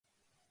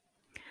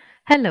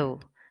Hello,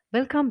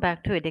 welcome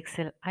back to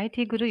Edexcel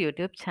IT Guru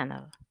YouTube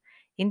channel.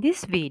 In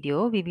this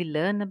video, we will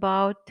learn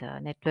about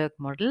network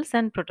models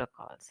and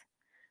protocols.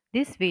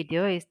 This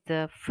video is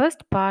the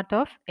first part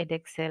of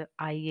Edexcel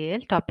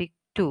IAL topic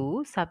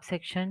 2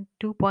 subsection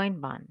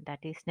 2.1, that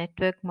is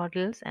network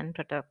models and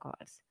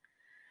protocols.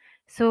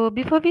 So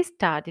before we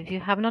start, if you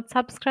have not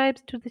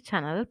subscribed to the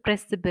channel,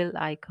 press the bell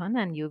icon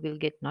and you will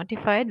get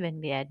notified when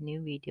we add new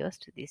videos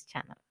to this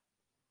channel.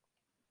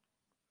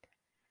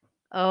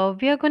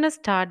 We are going to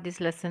start this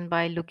lesson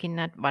by looking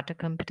at what a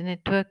computer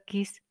network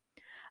is.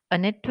 A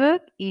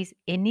network is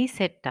any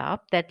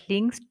setup that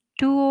links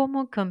two or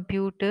more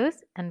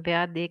computers and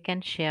where they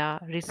can share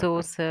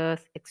resources,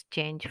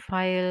 exchange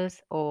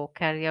files, or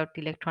carry out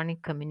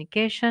electronic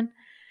communication.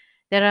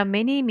 There are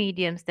many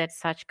mediums that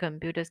such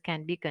computers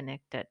can be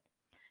connected.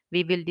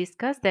 We will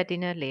discuss that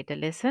in a later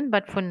lesson,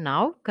 but for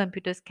now,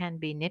 computers can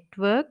be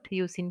networked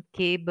using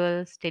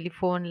cables,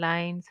 telephone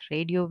lines,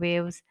 radio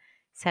waves,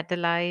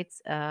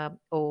 satellites,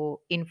 or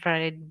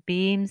infrared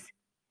beams.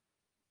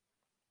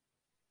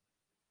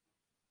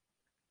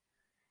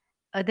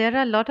 There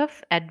are a lot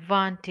of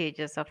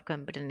advantages of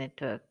computer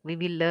network. We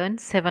will learn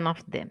seven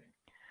of them.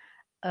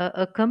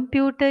 A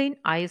computer in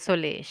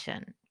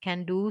isolation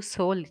can do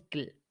so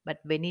little, but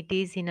when it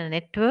is in a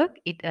network,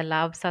 it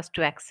allows us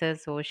to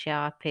access or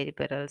share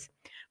peripherals.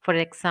 For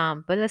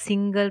example, a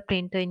single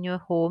printer in your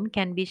home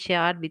can be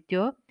shared with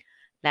your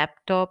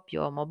laptop,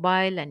 your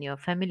mobile, and your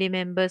family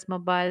members'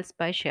 mobiles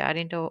by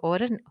sharing it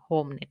over a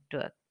home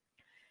network.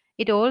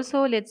 It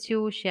also lets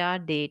you share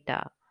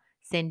data,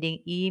 sending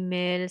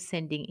emails,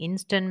 sending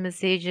instant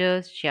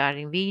messages,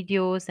 sharing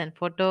videos and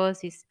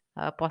photos is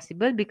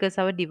possible because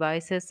our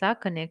devices are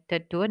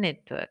connected to a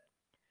network.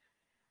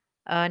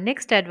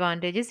 Next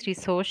advantage is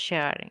resource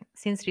sharing.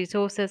 Since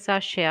resources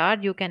are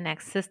shared, you can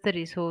access the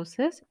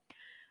resources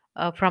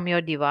from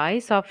your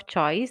device of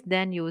choice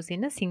than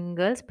using a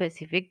single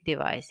specific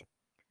device.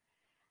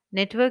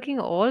 Networking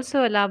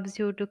also allows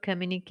you to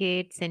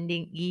communicate,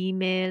 sending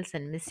emails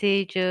and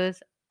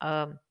messages.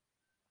 Are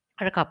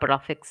a couple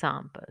of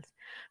examples.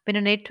 When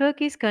a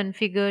network is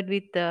configured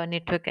with the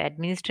network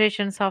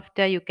administration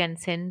software, you can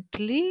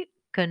centrally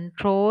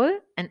control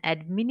and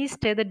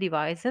administer the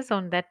devices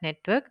on that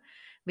network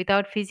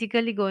without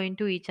physically going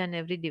to each and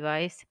every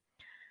device.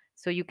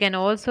 So you can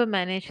also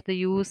manage the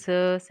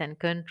users and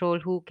control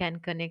who can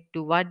connect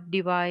to what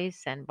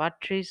device and what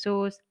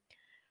resource.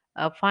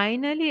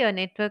 Finally, a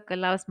network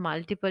allows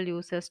multiple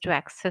users to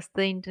access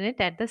the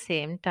internet at the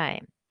same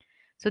time.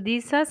 So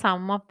these are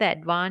some of the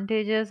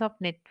advantages of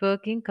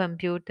networking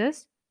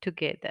computers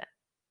together.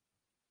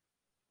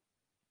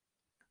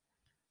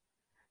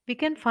 We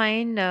can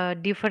find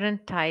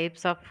different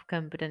types of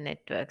computer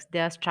networks. They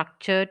are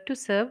structured to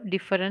serve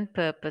different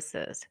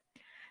purposes.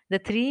 The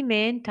three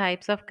main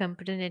types of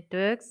computer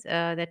networks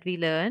that we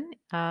learn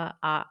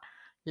are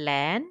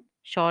LAN,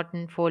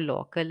 shortened for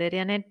local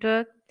area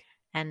network,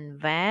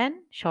 and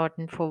WAN,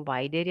 shortened for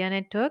wide area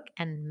network,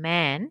 and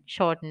MAN,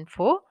 shortened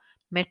for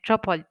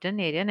metropolitan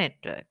area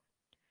network.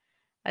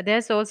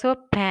 There's also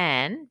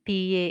PAN,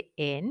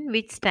 PAN,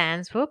 which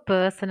stands for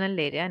Personal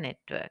Area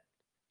Network.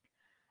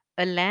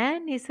 A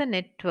LAN is a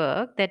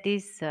network that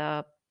is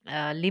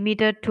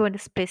limited to a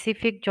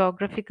specific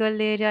geographical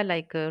area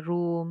like a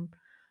room,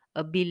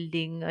 a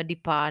building, a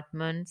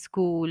department,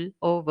 school,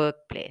 or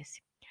workplace.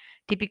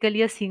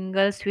 Typically, a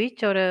single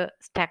switch or a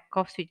stack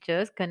of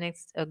switches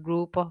connects a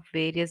group of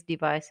various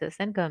devices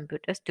and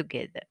computers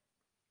together.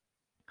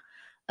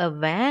 A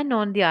WAN,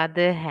 on the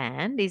other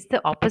hand, is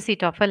the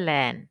opposite of a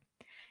LAN.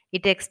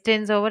 It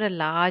extends over a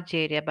large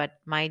area but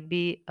might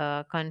be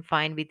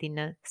confined within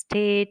a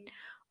state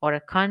or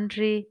a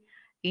country.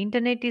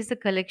 Internet is a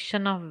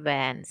collection of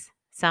WANs.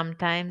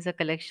 Sometimes a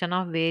collection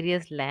of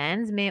various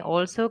LANs may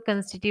also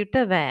constitute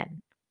a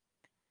WAN.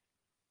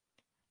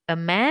 A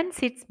MAN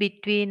sits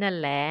between a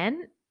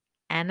LAN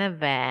and a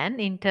WAN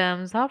in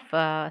terms of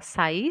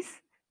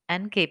size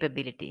and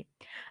capability.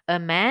 A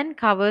MAN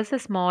covers a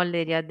small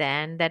area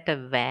than that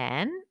a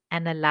WAN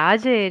and a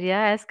larger area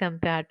as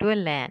compared to a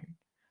LAN.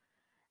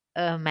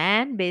 A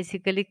man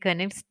basically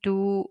connects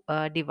two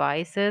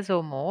devices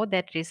or more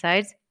that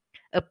resides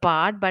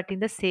apart but in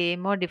the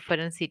same or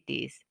different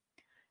cities.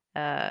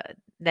 Uh,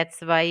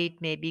 that's why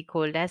it may be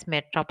called as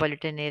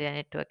metropolitan area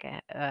network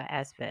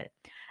as well.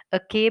 A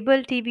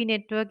cable TV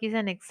network is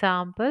an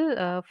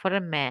example for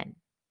a man.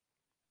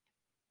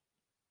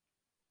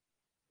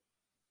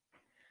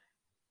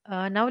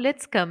 Now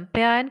let's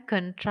compare and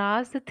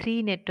contrast the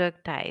three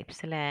network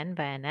types LAN,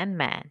 WAN, and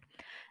MAN.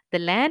 The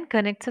LAN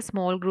connects a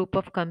small group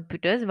of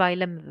computers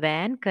while a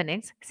WAN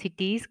connects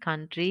cities,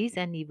 countries,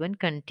 and even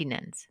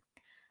continents.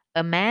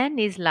 A MAN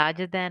is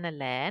larger than a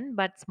LAN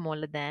but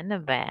smaller than a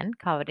WAN,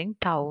 covering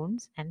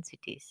towns or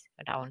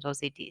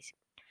cities.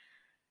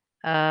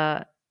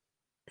 Uh,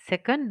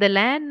 Second, the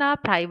LAN are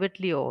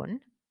privately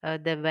owned.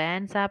 The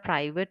WANs are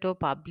private or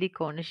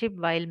public ownership,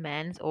 while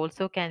MANs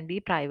also can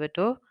be private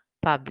or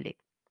public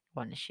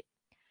ownership.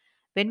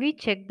 When we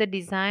check the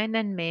design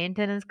and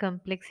maintenance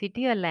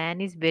complexity, a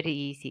LAN is very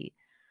easy.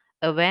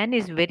 A WAN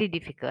is very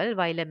difficult,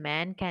 while a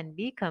MAN can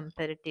be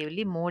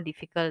comparatively more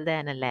difficult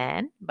than a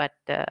LAN, but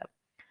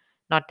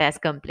not as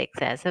complex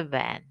as a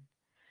WAN.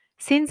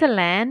 Since a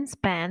LAN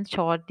spans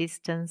short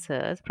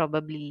distances,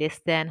 probably less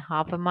than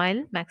half a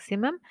mile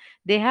maximum,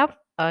 they have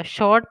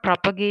short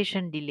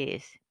propagation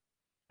delays.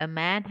 A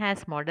MAN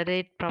has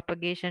moderate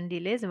propagation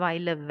delays,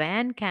 while a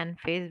WAN can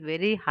face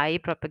very high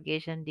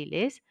propagation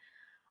delays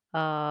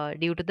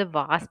due to the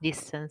vast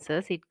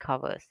distances it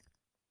covers.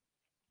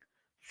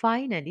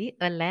 Finally,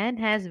 a LAN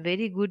has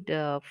very good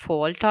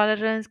fault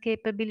tolerance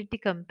capability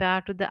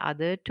compared to the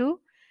other two.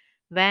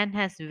 WAN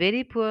has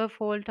very poor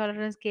fault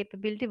tolerance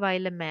capability,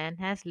 while a MAN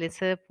has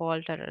lesser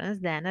fault tolerance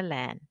than a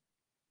LAN.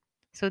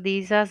 So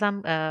these are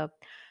some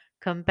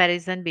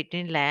comparison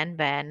between LAN,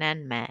 WAN,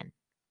 and MAN.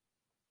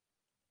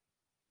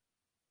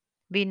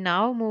 We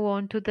now move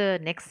on to the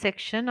next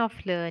section of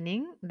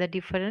learning the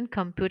different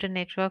computer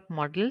network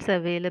models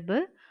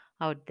available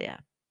out there.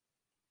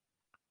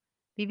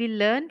 We will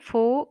learn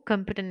four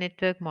computer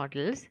network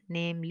models,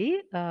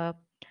 namely the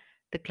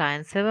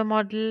client server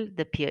model,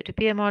 the peer to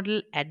peer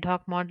model, ad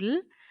hoc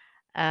model,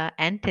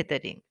 and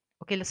tethering.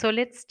 Okay, so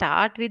let's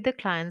start with the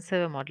client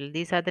server model.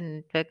 These are the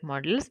network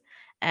models,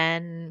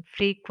 and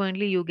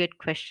frequently you get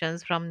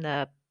questions from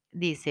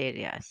these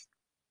areas.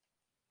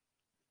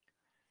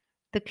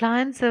 The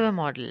client server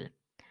model.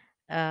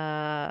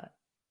 Uh,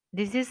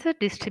 this is a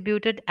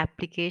distributed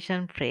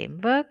application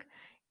framework.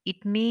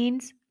 It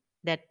means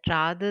that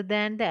rather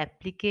than the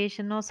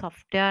application or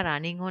software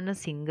running on a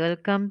single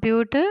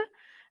computer,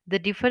 the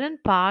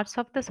different parts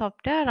of the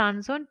software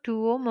runs on two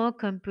or more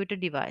computer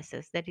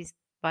devices. That is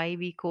why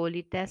we call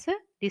it as a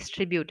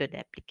distributed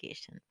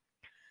application.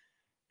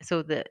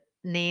 So the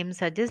name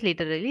suggests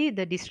literally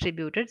the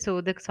distributed.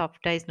 So the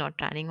software is not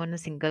running on a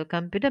single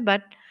computer,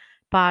 but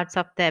parts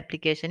of the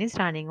application is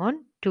running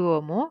on two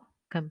or more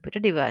computer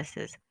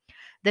devices.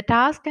 The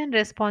tasks and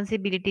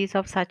responsibilities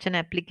of such an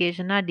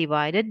application are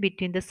divided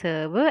between the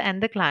server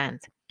and the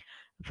clients.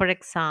 For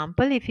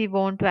example, if you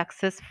want to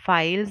access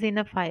files in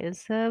a file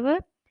server,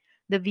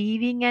 the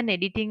viewing and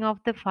editing of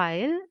the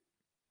file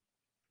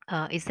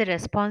is the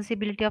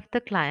responsibility of the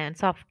client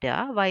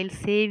software, while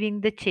saving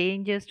the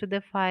changes to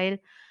the file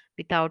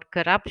without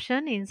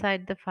corruption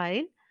inside the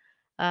file.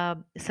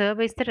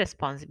 Server is the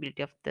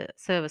responsibility of the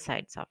server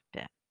side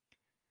software.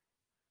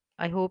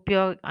 I hope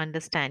you're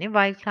understanding.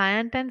 While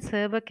client and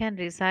server can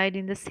reside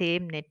in the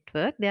same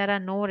network, there are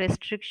no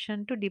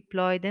restriction to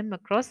deploy them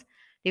across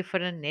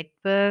different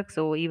networks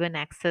or even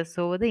access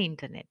over the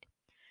internet.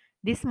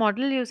 This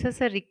model uses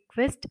a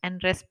request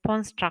and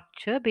response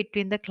structure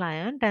between the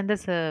client and the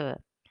server.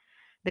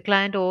 The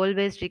client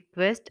always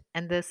requests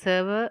and the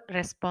server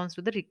responds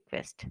to the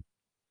request.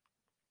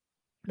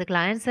 The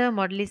client server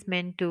model is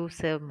meant to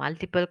serve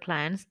multiple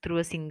clients through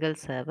a single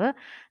server.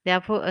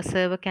 Therefore, a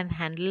server can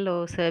handle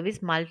or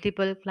service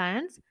multiple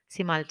clients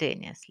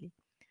simultaneously.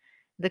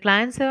 The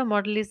client server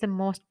model is the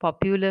most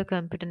popular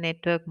computer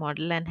network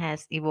model and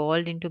has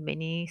evolved into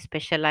many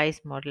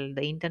specialized models.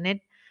 The internet,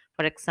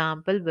 for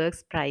example,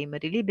 works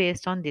primarily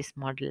based on this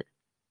model.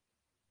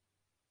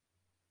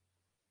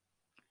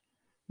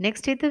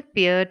 Next is the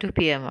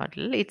peer-to-peer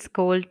model. It's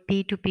called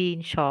P2P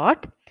in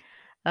short.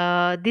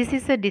 This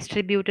is a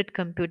distributed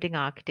computing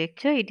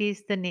architecture. It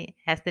is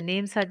as the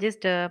name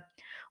suggests,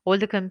 all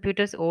the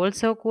computers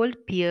also called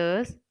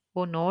peers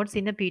or nodes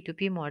in a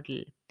P2P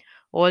model.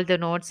 All the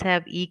nodes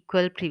have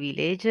equal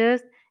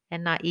privileges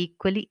and are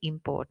equally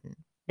important.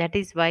 That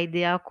is why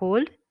they are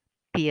called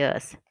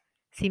peers,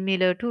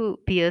 similar to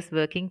peers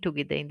working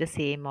together in the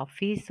same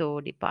office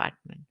or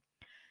department.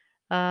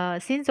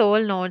 Since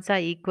all nodes are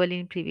equal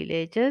in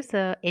privileges,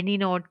 any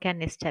node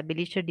can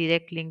establish a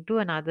direct link to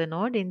another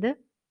node in the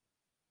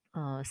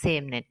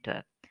same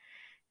network.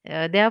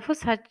 Therefore,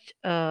 such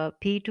a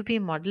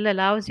P2P model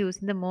allows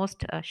using the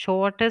most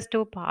shortest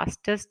or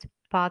fastest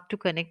path to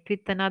connect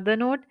with another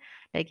node.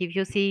 Like if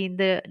you see in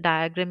the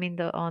diagram in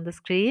the on the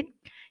screen,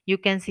 you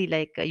can see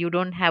like you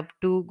don't have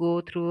to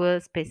go through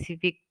a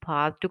specific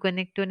path to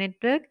connect to a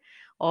network.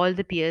 All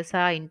the peers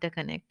are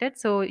interconnected,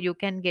 so you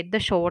can get the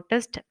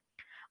shortest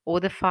or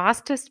the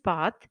fastest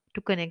path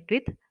to connect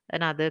with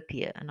another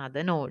peer,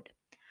 another node.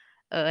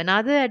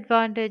 Another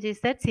advantage is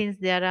that since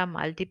there are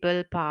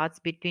multiple paths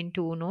between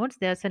two nodes,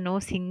 there's a no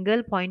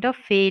single point of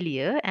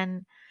failure,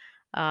 and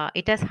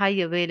it has high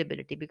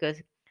availability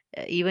because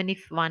even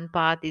if one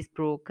path is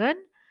broken,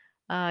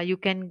 you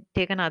can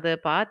take another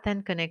path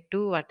and connect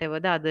to whatever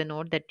the other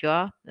node that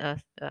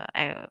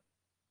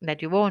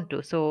that you want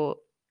to.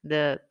 So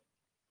the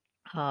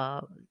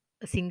uh,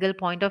 single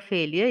point of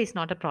failure is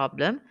not a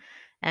problem,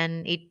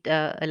 and it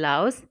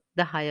allows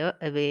the higher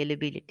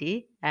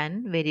availability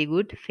and very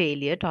good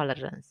failure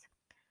tolerance.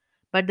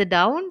 But the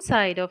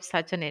downside of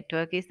such a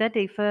network is that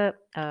if a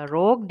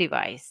rogue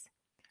device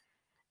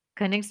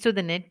connects to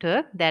the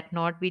network, that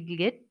node will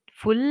get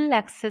full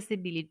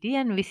accessibility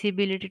and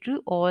visibility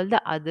to all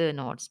the other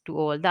nodes, to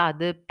all the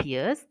other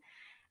peers,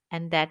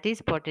 and that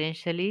is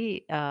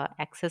potentially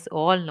access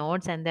all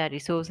nodes and their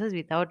resources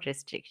without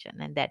restriction,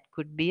 and that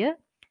could be a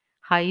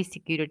high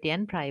security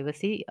and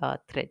privacy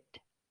threat.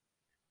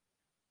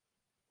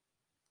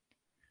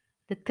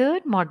 The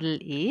third model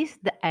is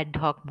the ad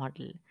hoc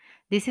model.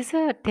 This is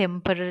a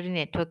temporary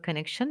network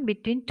connection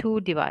between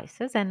two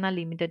devices and are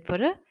limited for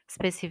a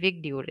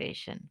specific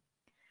duration.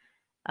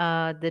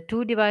 The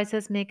two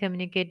devices may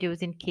communicate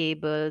using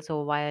cables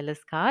or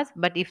wireless cards,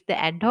 but if the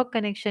ad hoc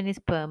connection is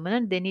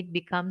permanent, then it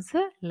becomes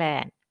a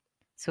LAN.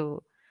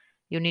 So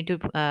you need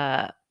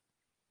to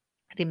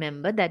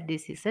remember that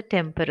this is a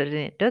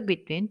temporary network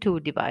between two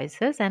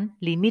devices and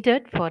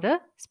limited for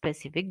a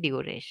specific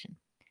duration.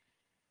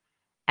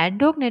 Ad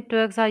hoc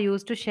networks are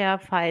used to share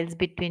files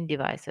between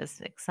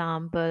devices.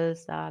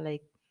 Examples are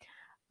like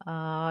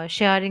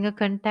sharing a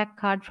contact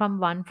card from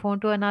one phone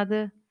to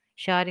another,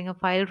 sharing a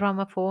file from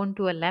a phone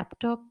to a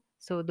laptop.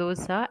 So,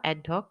 those are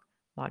ad hoc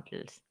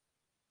models.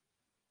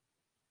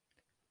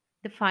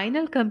 The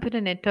final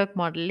computer network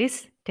model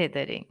is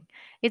tethering.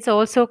 It's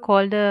also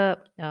called a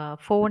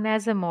phone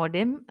as a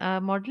modem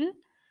model,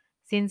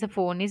 since a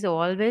phone is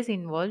always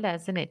involved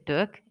as a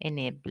network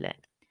enabler.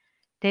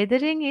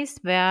 Tethering is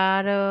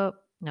where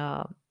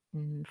uh,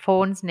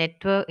 phone's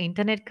network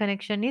internet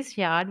connection is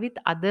shared with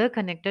other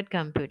connected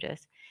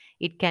computers.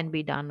 It can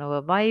be done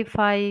over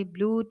Wi-Fi,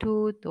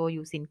 Bluetooth, or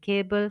using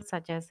cables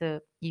such as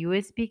a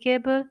USB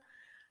cable.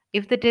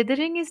 If the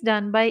tethering is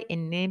done by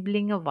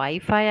enabling a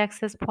Wi-Fi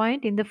access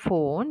point in the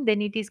phone,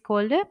 then it is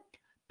called a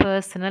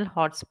personal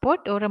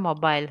hotspot or a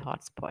mobile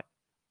hotspot.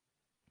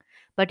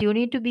 But you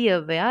need to be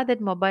aware that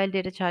mobile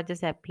data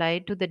charges apply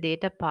to the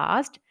data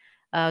passed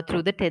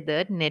through the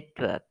tethered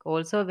network.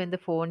 Also, when the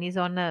phone is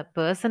on a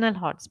personal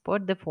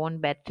hotspot, the phone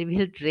battery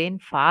will drain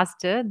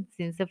faster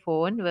since the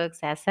phone works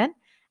as an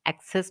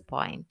access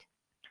point.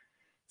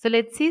 So,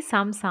 let's see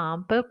some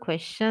sample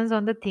questions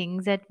on the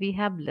things that we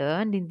have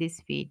learned in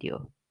this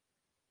video.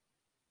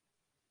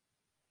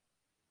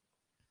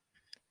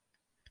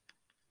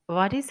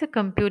 What is a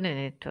computer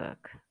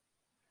network?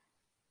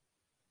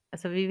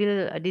 So we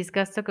will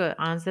discuss the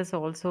answers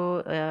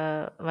also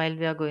while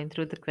we are going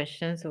through the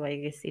questions. So I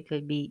guess it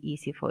will be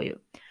easy for you.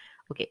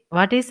 Okay,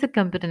 what is a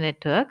computer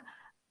network?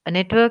 A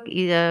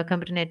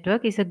computer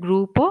network is a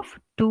group of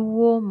two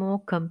or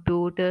more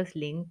computers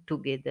linked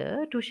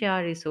together to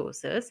share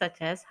resources such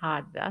as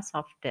hardware,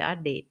 software,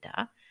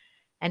 data,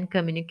 and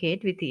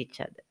communicate with each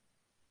other.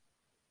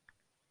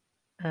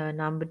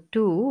 Number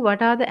two,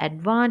 what are the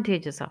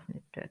advantages of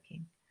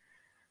networking?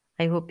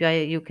 I hope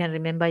you can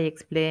remember I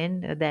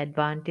explained the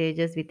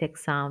advantages with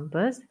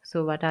examples.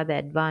 So, what are the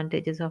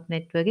advantages of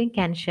networking?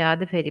 Can share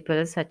the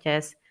peripherals such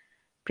as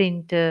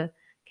printer,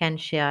 can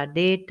share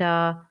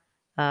data,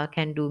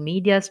 can do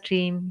media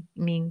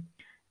streaming.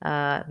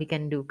 We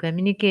can do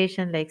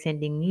communication like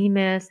sending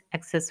emails.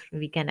 Access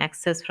we can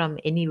access from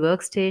any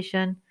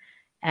workstation,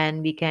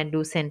 and we can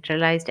do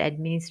centralized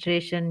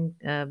administration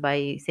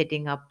by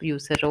setting up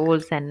user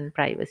roles and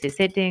privacy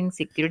settings,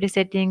 security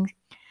settings.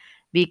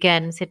 We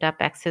can set up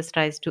access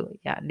rights to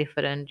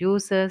different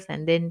users,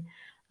 and then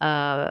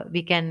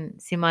we can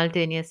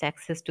simultaneous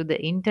access to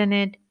the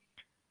internet.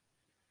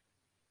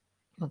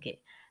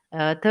 Okay.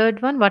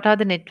 Third one, what are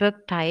the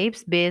network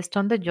types based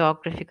on the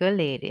geographical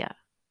area?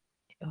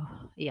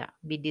 Yeah,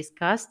 we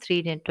discussed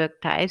three network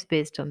types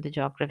based on the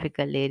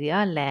geographical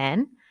area.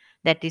 LAN,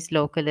 that is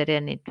local area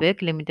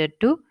network, limited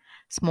to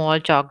small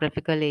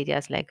geographical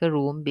areas like a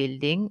room,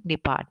 building,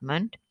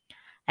 department.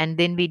 And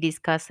then we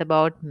discuss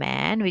about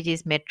MAN, which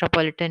is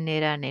metropolitan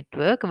area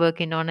network,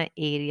 working on an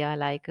area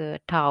like a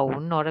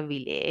town or a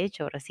village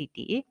or a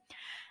city.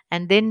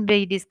 And then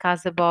we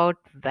discuss about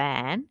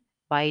WAN,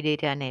 wide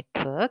area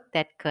network,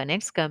 that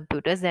connects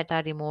computers that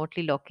are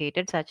remotely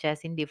located, such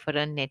as in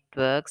different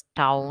networks,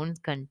 towns,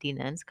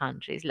 continents,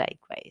 countries,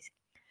 likewise.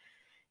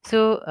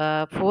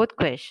 So, fourth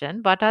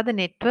question, what are the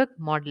network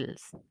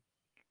models?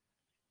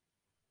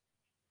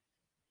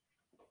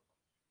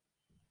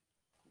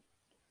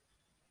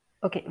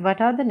 Okay, what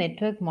are the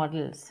network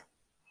models?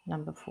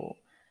 Number four.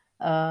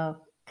 Uh,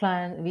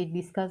 we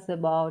discussed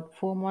about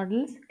four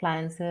models: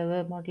 client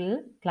server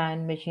model,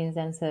 client machines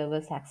and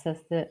servers access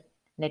the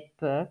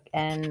network,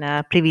 and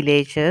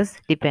privileges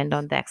depend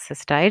on the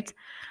access rights.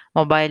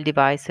 Mobile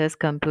devices,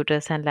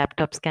 computers, and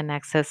laptops can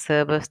access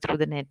servers through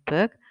the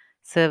network.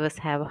 Servers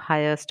have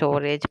higher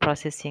storage,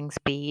 processing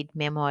speed,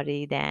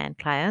 memory than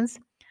clients.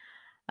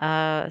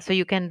 So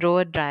you can draw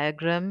a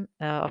diagram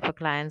of a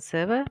client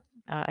server.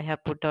 I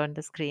have put on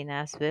the screen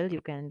as well.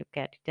 You can look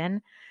at it.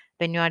 And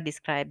when you are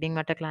describing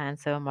what a client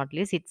server model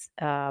is, it's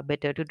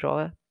better to draw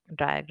a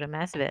diagram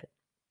as well.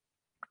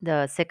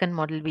 The second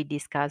model we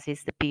discuss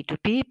is the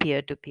P2P,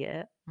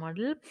 peer-to-peer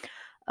model.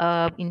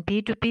 In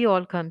P2P,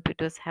 all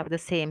computers have the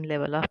same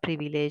level of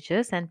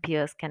privileges and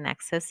peers can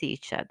access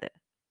each other.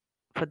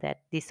 For that,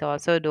 this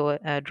also draw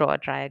a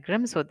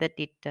diagram so that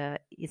it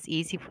is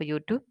easy for you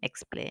to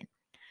explain.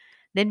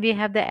 Then we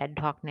have the ad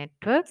hoc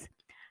networks.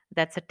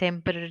 That's a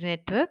temporary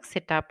network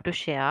set up to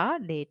share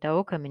data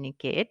or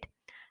communicate.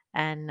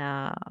 And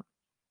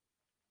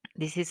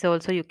this is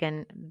also you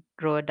can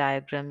draw a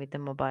diagram with a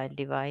mobile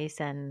device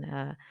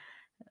and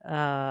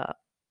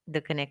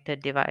the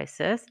connected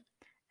devices.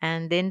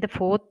 And then the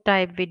fourth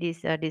type we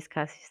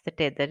discuss is the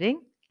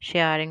tethering,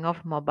 sharing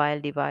of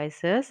mobile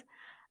devices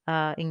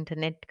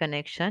internet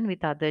connection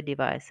with other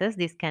devices.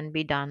 This can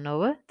be done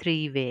over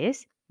three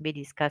ways. We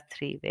discussed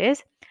three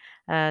ways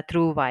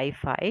through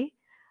Wi-Fi,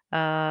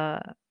 uh,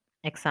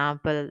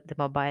 example the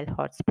mobile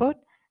hotspot,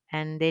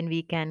 and then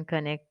we can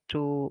connect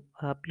through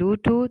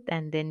Bluetooth,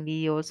 and then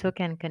we also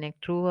can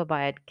connect through a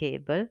wired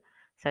cable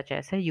such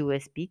as a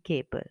USB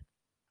cable.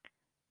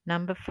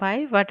 Number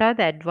five, what are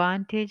the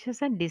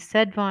advantages and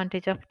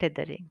disadvantages of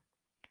tethering?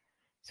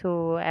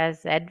 So,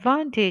 as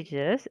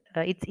advantages,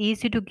 it's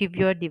easy to give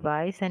your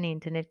device an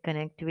internet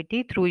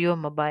connectivity through your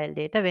mobile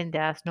data when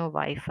there's no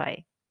Wi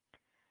Fi,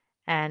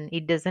 and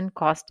it doesn't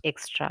cost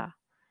extra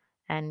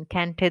and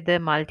can tether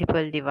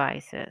multiple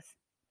devices.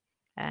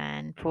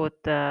 And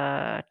fourth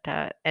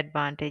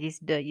advantage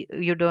is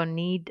you don't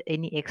need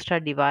any extra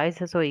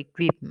devices or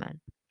equipment.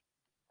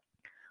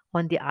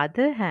 On the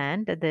other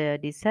hand, the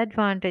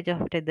disadvantage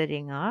of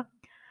tethering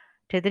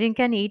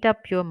can eat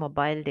up your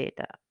mobile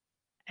data,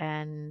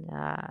 and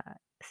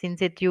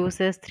since it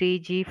uses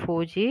 3G,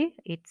 4G,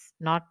 it's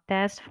not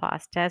as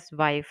fast as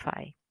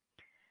Wi-Fi.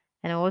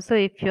 And also,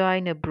 if you are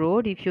in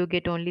abroad, if you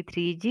get only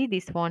 3G,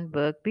 this won't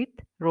work with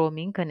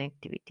roaming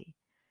connectivity.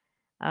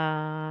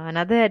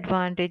 Another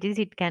advantage is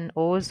it can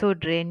also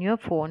drain your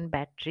phone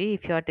battery.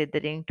 If you are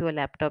tethering to a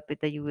laptop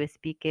with a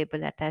USB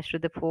cable attached to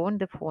the phone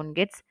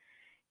gets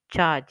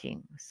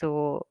charging.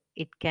 So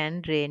it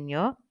can drain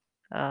your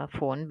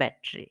phone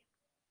battery.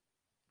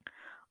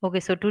 Okay,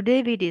 so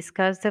today we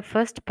discussed the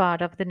first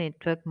part of the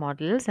network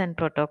models and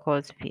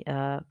protocols,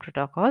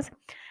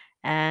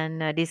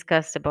 and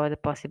discussed about the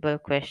possible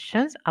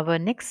questions. Our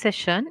next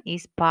session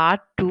is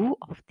part two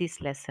of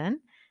this lesson,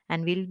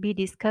 and we'll be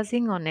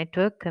discussing on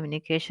network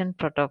communication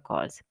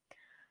protocols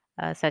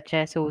such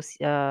as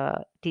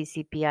TCP/IP,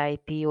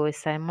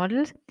 OSI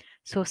models.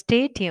 So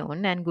stay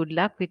tuned and good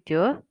luck with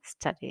your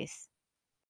studies.